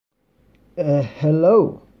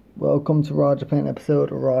Hello. Welcome to Raw Japan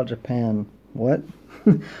episode of Raw Japan. What?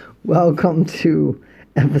 Welcome to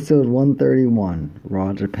episode 131,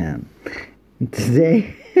 Raw Japan.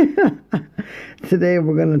 Today, today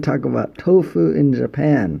we're going to talk about tofu in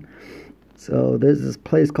Japan. So there's this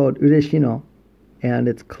place called Ureshino, and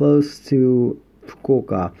it's close to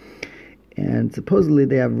Fukuoka. And supposedly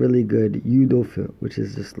they have really good yudofu, which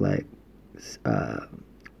is just like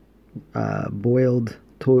boiled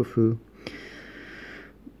tofu.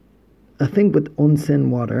 I think with onsen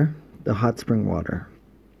water, the hot spring water.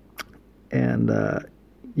 And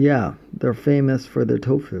yeah, they're famous for their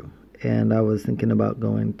tofu. And I was thinking about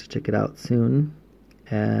going to check it out soon.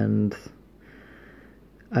 And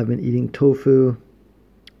I've been eating tofu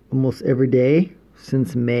almost every day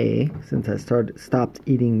since May, since I stopped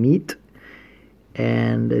eating meat.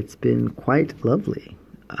 And it's been quite lovely.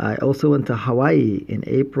 I also went to Hawaii in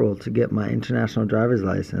April to get my international driver's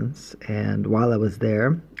license. And while I was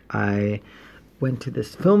there, I went to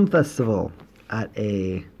this film festival at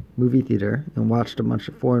a movie theater and watched a bunch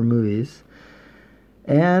of foreign movies.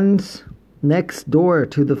 And next door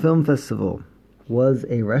to the film festival was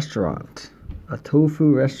a restaurant, a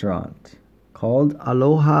tofu restaurant called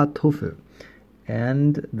Aloha Tofu.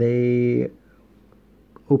 And they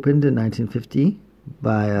opened in 1950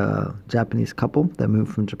 by a Japanese couple that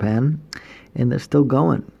moved from Japan. And they're still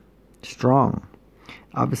going strong.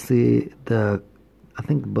 Obviously, I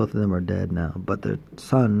think both of them are dead now, but their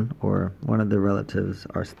son or one of their relatives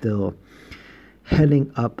are still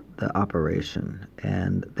heading up the operation.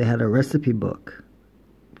 And they had a recipe book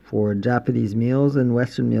for Japanese meals and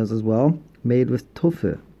Western meals as well, made with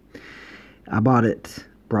tofu. I bought it,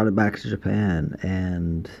 brought it back to Japan,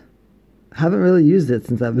 and haven't really used it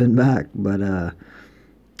since I've been back. But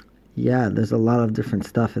yeah, there's a lot of different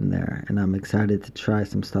stuff in there, and I'm excited to try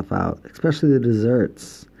some stuff out, especially the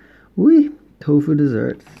desserts. Whee! Tofu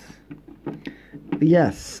desserts. But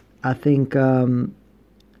yes, I think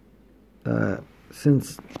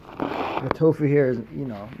since the tofu here is,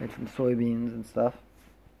 made from soybeans and stuff,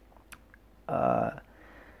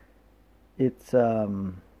 it's I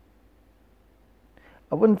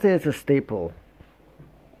wouldn't say it's a staple.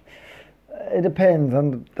 It depends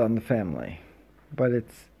on the family, but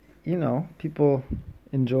it's people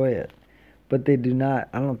enjoy it, but they do not.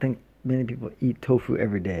 I don't think many people eat tofu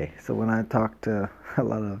every day. So when I talk to a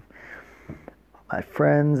lot of my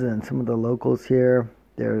friends and some of the locals here,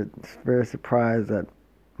 they're very surprised at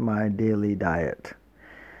my daily diet.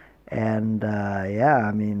 And yeah,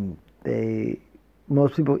 I mean,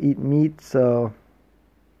 most people eat meat, so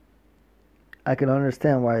I can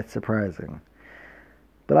understand why it's surprising.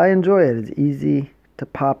 But I enjoy it. It's easy to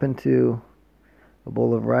pop into a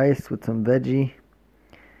bowl of rice with some veggie,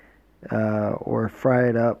 or fry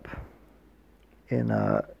it up in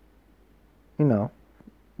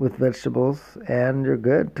with vegetables, and you're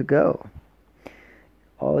good to go.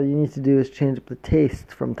 All you need to do is change up the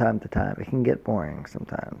taste from time to time. It can get boring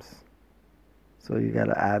sometimes. So you got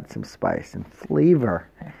to add some spice and flavor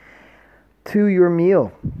to your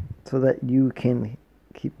meal so that you can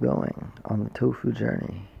keep going on the tofu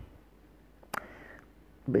journey.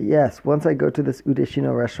 But yes, once I go to this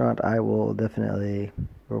Ureshino restaurant, I will definitely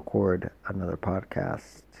record another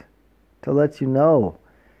podcast to let you know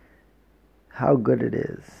how good it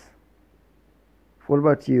is. What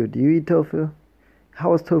about you? Do you eat tofu?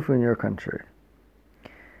 How is tofu in your country?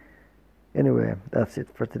 Anyway, that's it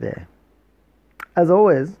for today. As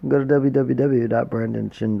always, go to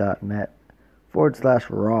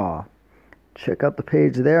www.brandonchin.net/raw. Check out the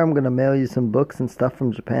page there. I'm going to mail you some books and stuff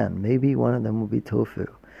from Japan. Maybe one of them will be tofu.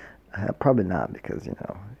 Probably not, because,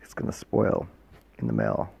 it's going to spoil in the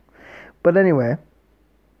mail. But anyway,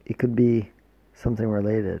 it could be something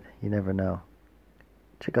related. You never know.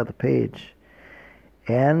 Check out the page.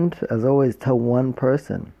 And, as always, tell one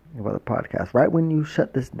person about the podcast. Right when you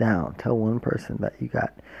shut this down, tell one person that you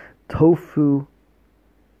got tofu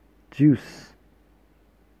juice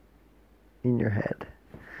in your head.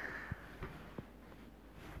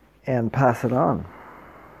 And pass it on.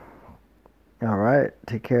 All right.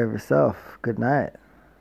 Take care of yourself. Good night.